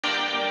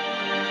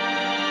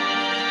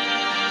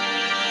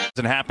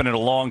Hasn't happened in a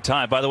long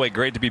time. By the way,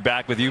 great to be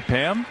back with you,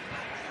 Pam.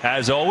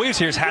 As always,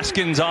 here's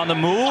Haskins on the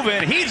move,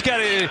 and he's got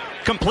a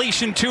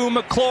completion to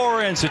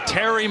McLaurin. So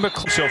Terry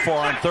McLaurin so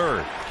far on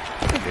third.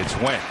 It's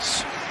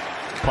Wentz.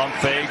 Pump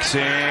fakes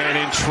and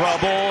in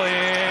trouble,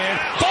 and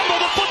fumble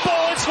the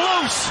football. It's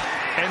loose.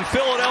 And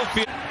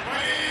Philadelphia.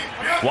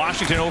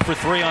 Washington 0 for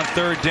 3 on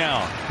third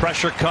down.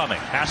 Pressure coming.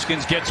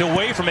 Haskins gets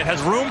away from it,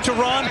 has room to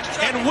run,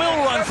 and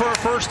will run for a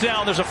first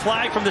down. There's a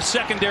flag from the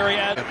secondary.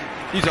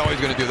 He's always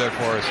going to do that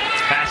for us.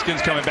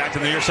 Haskins coming back to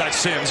the near side.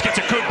 Sims gets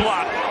a good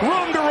block.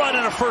 Room to run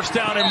and a first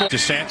down and more.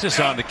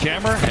 DeSantis on the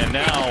camera, and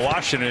now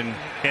Washington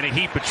in a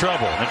heap of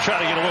trouble. And try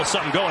to get a little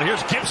something going.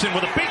 Here's Gibson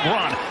with a big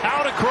run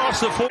out across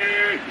the foot.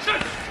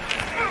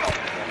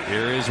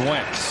 Here is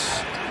Wentz.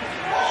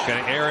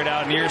 Going to air it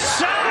out near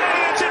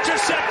side. It's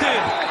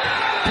intercepted.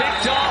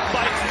 Picked off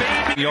by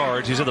Fabian.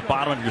 Yards. He's at the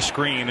bottom of your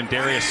screen, and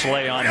Darius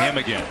Slay on him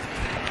again.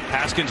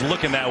 Haskins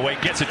looking that way,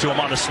 gets it to him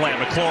on the slam.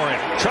 McLaurin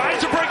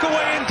tries to break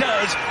away and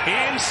does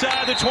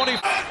inside the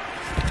 20.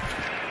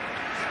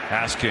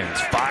 Haskins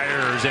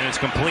fires and it's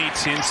complete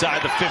inside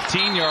the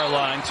 15-yard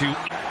line to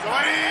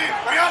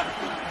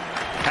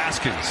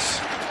Haskins.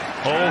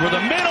 Over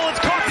the middle, it's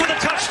caught for the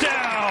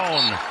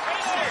touchdown.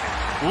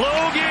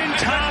 Logan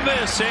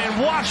Thomas and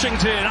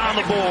Washington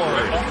on the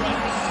board.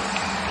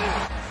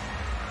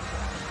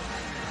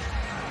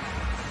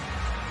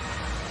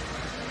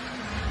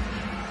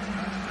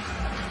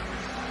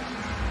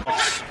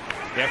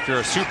 After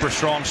a super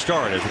strong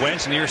start as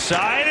Wentz near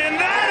side, and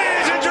that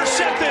is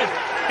intercepted.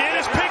 It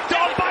is picked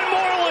off by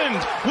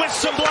Moreland with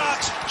some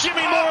blocks.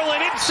 Jimmy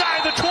Moreland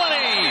inside the 20.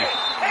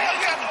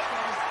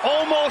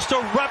 Almost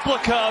a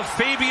replica of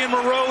Fabian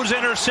Moreau's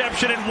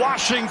interception, in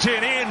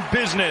Washington in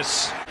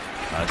business.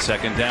 On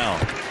second down,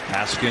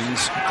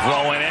 Haskins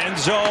throwing end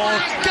zone.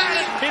 Got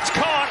it. It's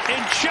caught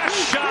and just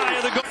shy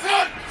of the goal.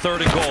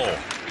 Third and goal.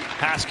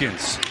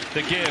 Haskins,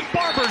 the give.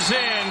 Barber's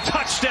in.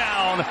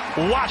 Touchdown,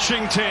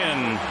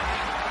 Washington.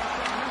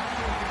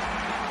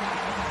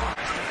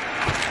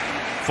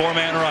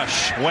 Four-man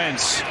rush.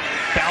 Wentz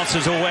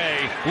bounces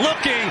away,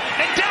 looking,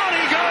 and down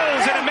he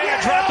goes, and it may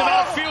have dropped him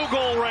out of field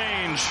goal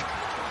range.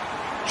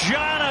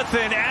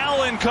 Jonathan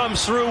Allen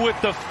comes through with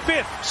the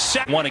fifth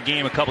sack. Won a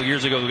game a couple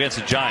years ago against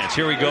the Giants.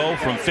 Here we go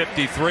from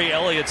 53.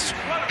 Elliott's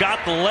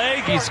got the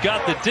leg. He's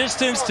got the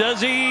distance. Does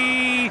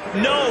he?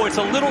 No, it's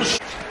a little.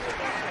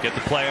 Get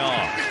the play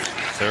on.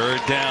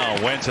 Third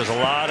down. Wentz has a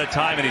lot of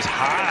time, and he's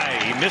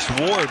high. He missed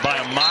Ward by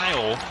a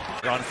mile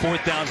on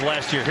fourth downs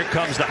last year. Here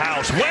comes the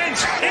house.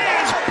 Wentz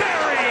is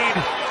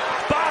buried.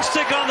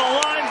 Bostic on the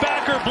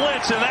linebacker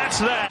blitz, and that's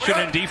that.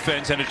 In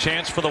defense, and a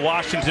chance for the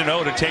Washington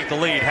O to take the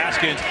lead.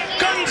 Haskins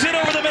guns it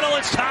over the middle.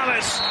 It's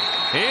Thomas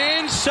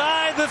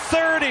inside the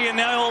 30, and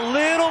now a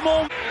little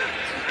more.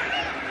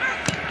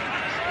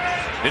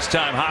 This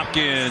time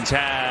Hopkins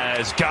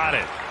has got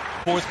it.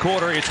 Fourth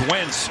quarter, it's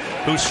Wentz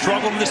who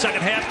struggled in the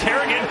second half.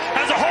 Kerrigan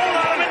has a hold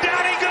on him, and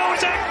down he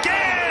goes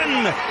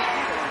again.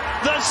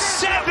 The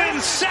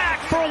 7th sack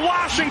for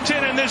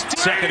Washington in this.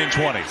 Second and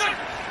 20.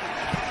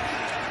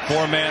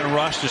 Four-man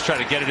rush, just try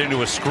to get it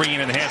into a screen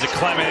in the hands of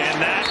Clement,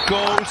 and that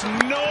goes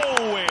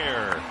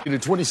nowhere. To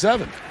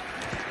 27.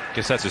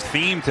 Guess that's his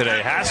theme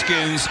today.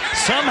 Haskins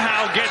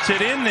somehow gets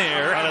it in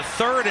there at a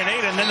 3rd and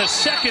 8, and then the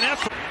second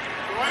effort.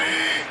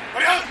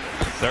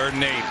 3rd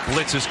and 8,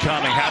 blitz is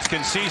coming.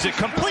 Haskins sees it,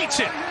 completes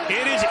it.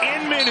 It is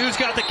Inman who's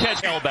got the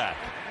catch. Held back.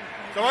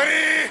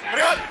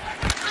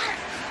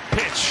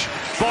 Pitch.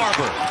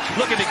 Barber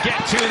looking to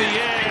get to the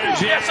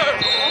edge. Yes, sir.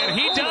 And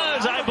he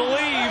does, I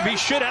believe. He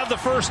should have the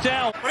first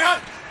down.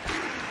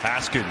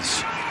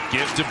 Haskins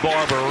gives to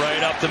Barber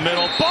right up the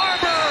middle.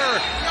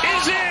 Barber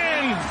is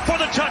in for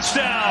the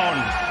touchdown.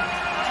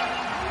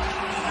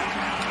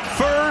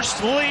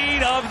 First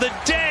lead of the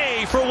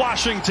day for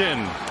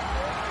Washington.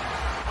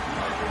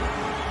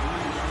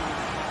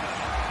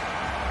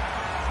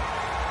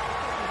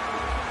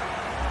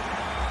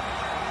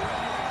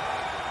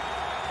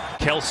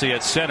 Kelsey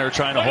at center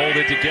trying to hold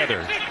it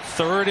together.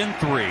 3rd and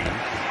 3.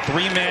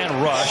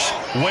 Three-man rush.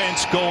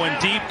 Wentz going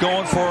deep,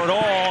 going for it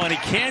all, and he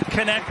can't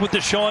connect with the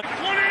short.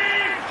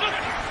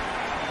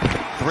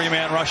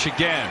 3-man rush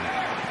again.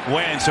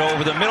 Wentz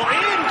over the middle.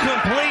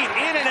 Incomplete.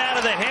 In and out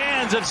of the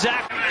hands of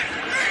Zach.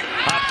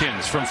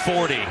 Hopkins from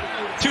 40.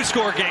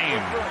 2-score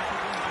game.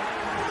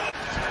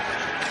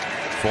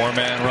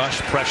 4-man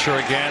rush. Pressure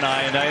again.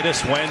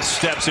 Ioannidis. Wentz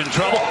steps in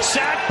trouble.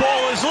 Sack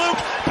ball is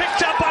looped.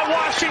 Picked up by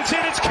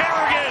Washington. It's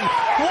Kerrigan.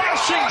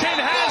 Washington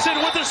has it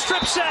with a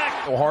strip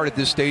sack. So hard at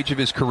this stage of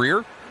his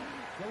career.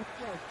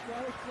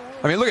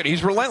 I mean, look at it.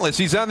 He's relentless.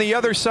 He's on the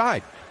other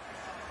side.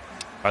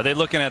 Are they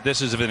looking at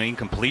this as an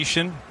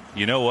incompletion?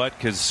 You know what?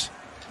 Because